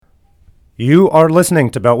You are listening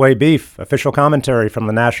to Beltway Beef, official commentary from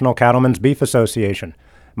the National Cattlemen's Beef Association.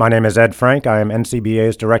 My name is Ed Frank. I am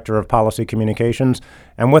NCBA's Director of Policy Communications,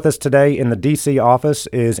 and with us today in the D.C. office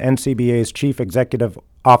is NCBA's Chief Executive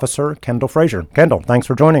Officer, Kendall Frazier. Kendall, thanks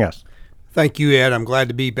for joining us. Thank you, Ed. I'm glad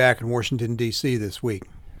to be back in Washington, D.C. this week.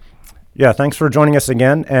 Yeah, thanks for joining us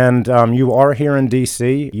again. And you are here in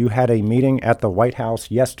D.C. You had a meeting at the White House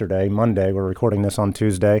yesterday, Monday. We're recording this on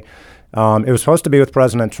Tuesday. It was supposed to be with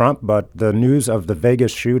President Trump, but the news of the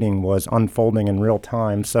Vegas shooting was unfolding in real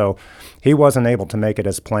time, so he wasn't able to make it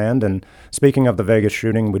as planned. And speaking of the Vegas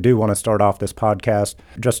shooting, we do want to start off this podcast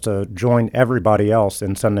just to join everybody else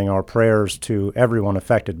in sending our prayers to everyone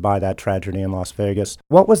affected by that tragedy in Las Vegas.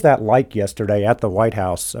 What was that like yesterday at the White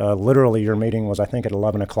House? Literally, your meeting was, I think, at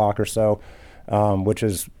 11 o'clock or so, which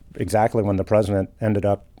is exactly when the president ended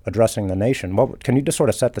up addressing the nation. Can you just sort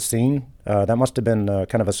of set the scene? That must have been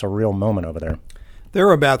kind of a surreal moment over there. There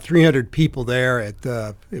were about 300 people there at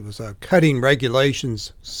it was a Cutting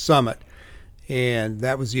Regulations Summit, and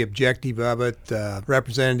that was the objective of it.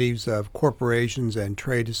 Representatives of corporations and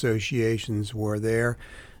trade associations were there.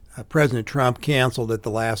 President Trump canceled at the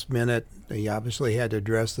last minute. He obviously had to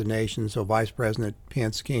address the nation, so Vice President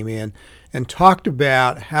Pence came in and talked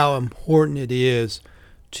about how important it is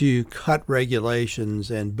to cut regulations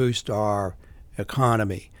and boost our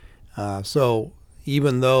economy. So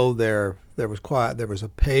even though there was a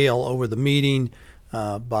pale over the meeting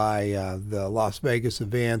by the Las Vegas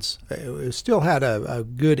events, it still had a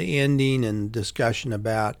good ending and discussion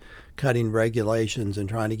about cutting regulations and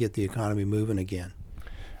trying to get the economy moving again.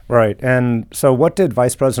 Right. And so what did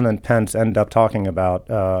Vice President Pence end up talking about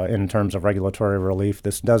in terms of regulatory relief?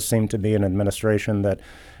 This does seem to be an administration that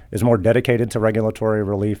is more dedicated to regulatory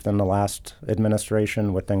relief than the last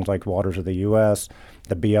administration, with things like Waters of the U.S.,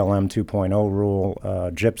 the BLM 2.0 rule,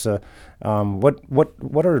 GIPSA.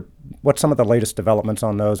 What's some of the latest developments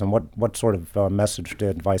on those, and what sort of message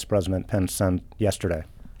did Vice President Pence send yesterday?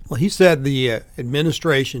 Well, he said the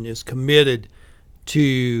administration is committed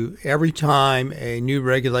to every time a new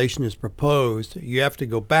regulation is proposed, you have to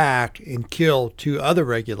go back and kill two other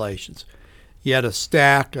regulations. You had a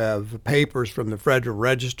stack of papers from the Federal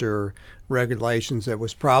Register regulations that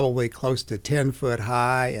was probably close to 10 foot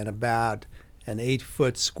high and about an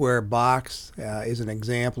 8-foot square box is an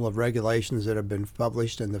example of regulations that have been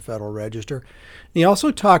published in the Federal Register. And he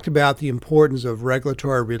also talked about the importance of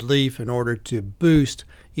regulatory relief in order to boost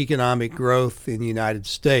economic growth in the United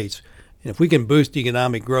States. And if we can boost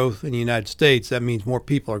economic growth in the United States, that means more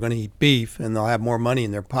people are going to eat beef and they'll have more money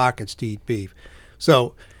in their pockets to eat beef.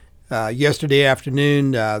 So yesterday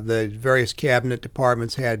afternoon, the various cabinet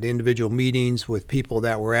departments had individual meetings with people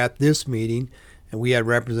that were at this meeting, and we had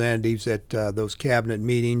representatives at those cabinet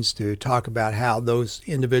meetings to talk about how those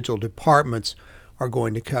individual departments are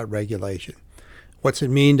going to cut regulation. What's it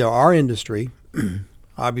mean to our industry?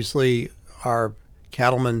 Obviously, our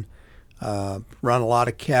cattlemen run a lot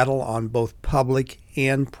of cattle on both public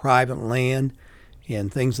and private land,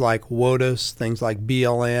 and things like WOTUS, things like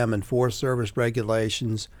BLM and Forest Service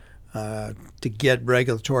regulations to get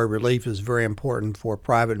regulatory relief is very important for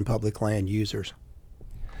private and public land users.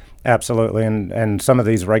 Absolutely, and some of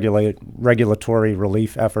these regulatory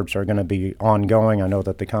relief efforts are going to be ongoing. I know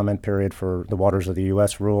that the comment period for the Waters of the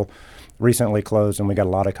U.S. rule recently closed, and we got a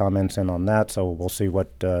lot of comments in on that, so we'll see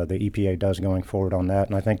what the EPA does going forward on that.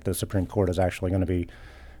 And I think the Supreme Court is actually going to be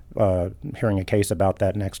hearing a case about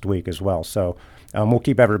that next week as well. So we'll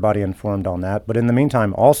keep everybody informed on that. But in the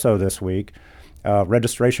meantime, also this week,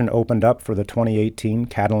 registration opened up for the 2018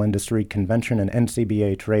 Cattle Industry Convention and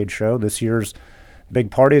NCBA Trade Show. This year's big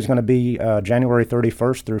party is going to be January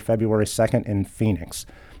 31st through February 2nd in Phoenix.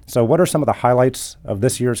 So what are some of the highlights of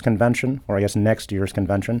this year's convention, or I guess next year's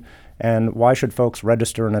convention, and why should folks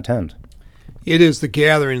register and attend? It is the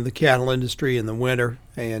gathering of the cattle industry in the winter,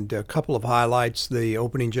 and a couple of highlights. The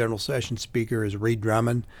opening general session speaker is Ree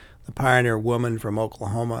Drummond, the pioneer woman from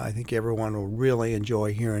Oklahoma. I think everyone will really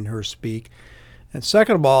enjoy hearing her speak. And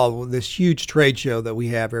second of all, this huge trade show that we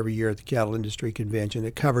have every year at the Cattle Industry Convention,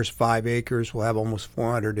 it covers 5 acres. We'll have almost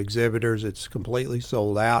 400 exhibitors. It's completely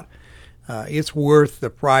sold out. It's worth the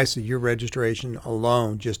price of your registration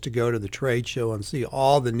alone just to go to the trade show and see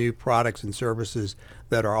all the new products and services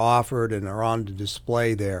that are offered and are on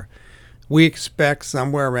display there. We expect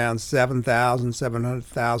somewhere around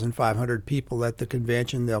 7,500 people at the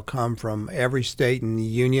convention. They'll come from every state in the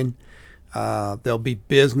union. There'll be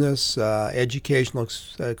business, educational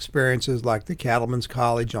experiences like the Cattlemen's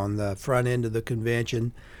College on the front end of the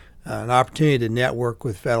convention, an opportunity to network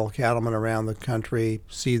with fellow cattlemen around the country,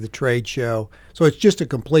 see the trade show. So it's just a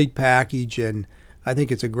complete package, and I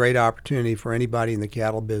think it's a great opportunity for anybody in the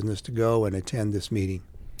cattle business to go and attend this meeting.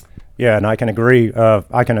 Yeah, and I can agree.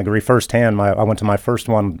 I can agree firsthand. I went to my first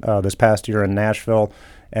one this past year in Nashville,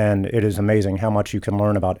 and it is amazing how much you can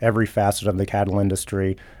learn about every facet of the cattle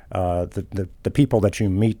industry, the people that you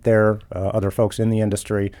meet there, other folks in the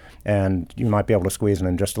industry, and you might be able to squeeze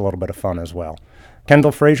in just a little bit of fun as well.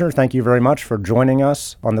 Kendall Frazier, thank you very much for joining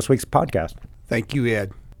us on this week's podcast. Thank you,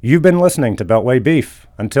 Ed. You've been listening to Beltway Beef.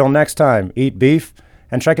 Until next time, eat beef,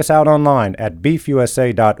 and check us out online at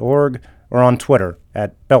beefusa.org or on Twitter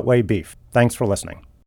at Beltway Beef. Thanks for listening.